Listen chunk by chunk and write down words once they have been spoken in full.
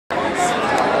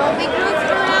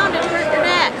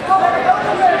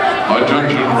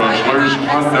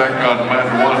On deck on mat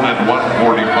 1 at 145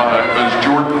 is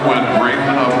Jordan Wingreen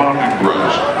of Mountain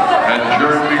Crest and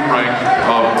Jeremy Rank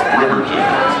of Riverton.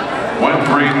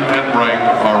 Wingreen and Rank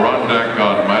are on deck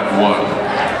on mat 1.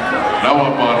 Now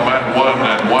up on mat 1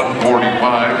 at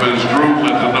 145 is Drew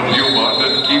Linton of Viewmont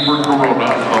and Keeper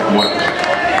Corona of West.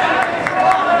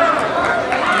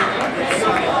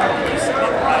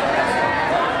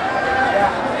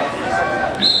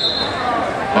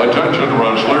 Attention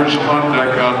wrestlers, on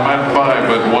deck on mat 5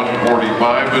 at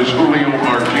 145 is Julio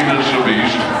Martinez of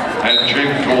East and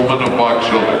Jake Tolman of Box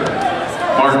Elder.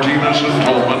 Martinez and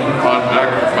Tolman on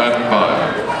deck mat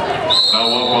 5. Now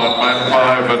up on mat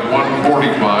 5 at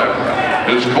 145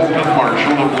 is Colton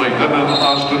Marshall of Layton and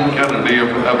Austin Kennedy of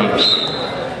Evanston.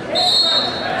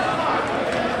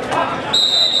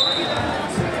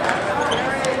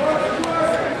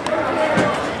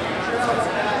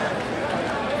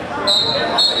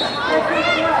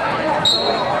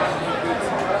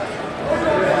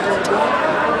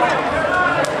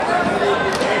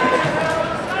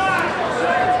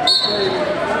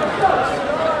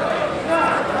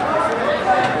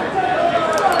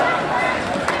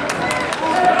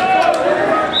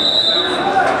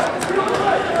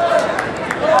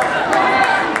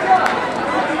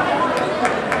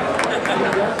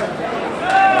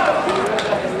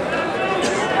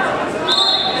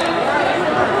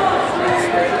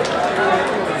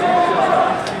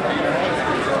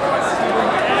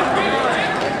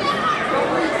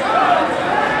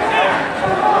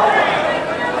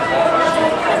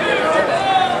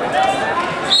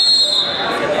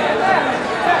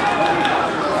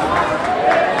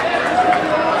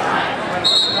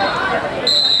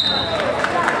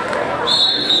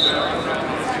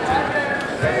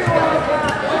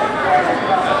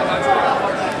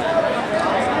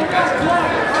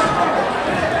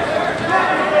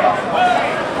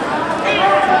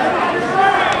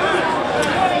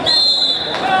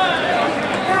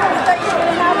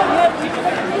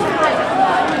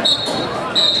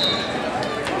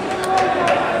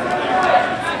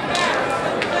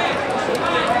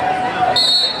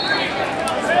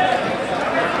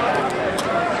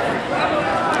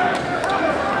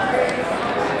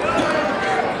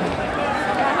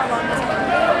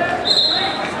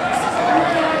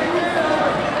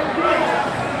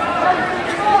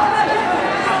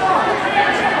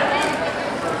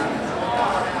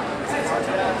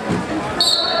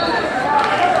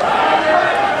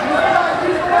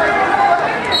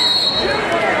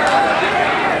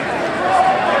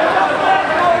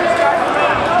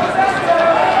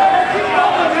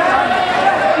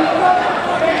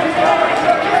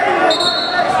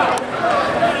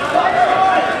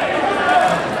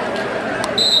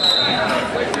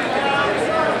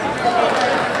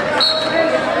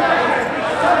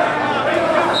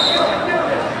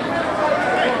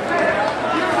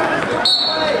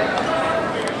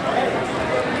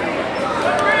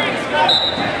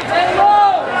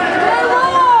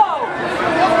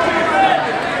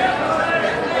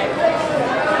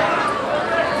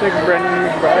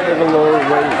 McBride at a lower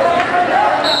weight.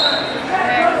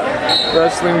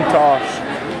 Wrestling toss.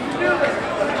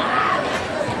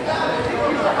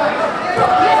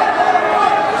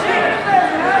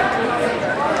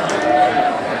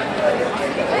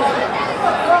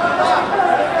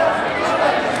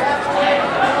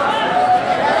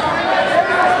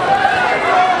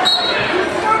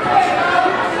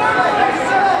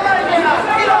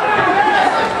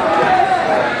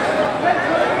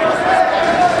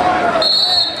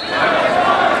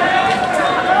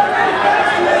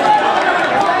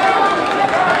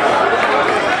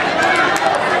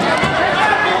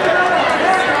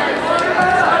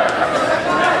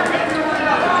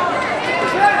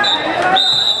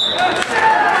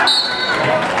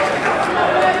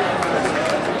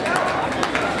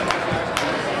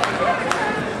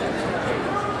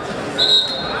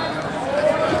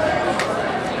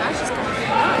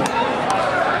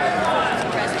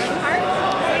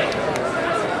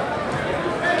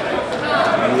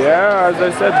 Yeah, as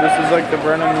I said, this is like the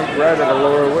Brennan McBride at a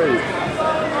lower weight.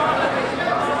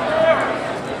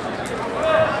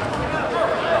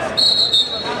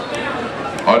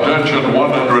 Attention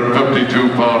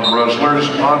 152-pound wrestlers,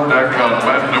 on deck on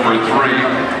mat number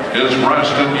 3 is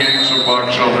Preston Yates of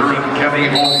Box Elder and Kenny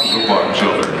Holmes of Box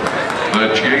Elder.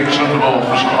 That's Yates and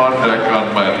Holmes on deck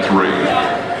on mat 3.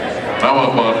 Now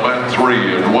up on mat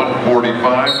 3 at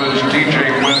 145 is TJ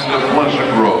Wind of Pleasant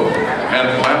Grove and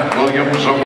Matt Williams of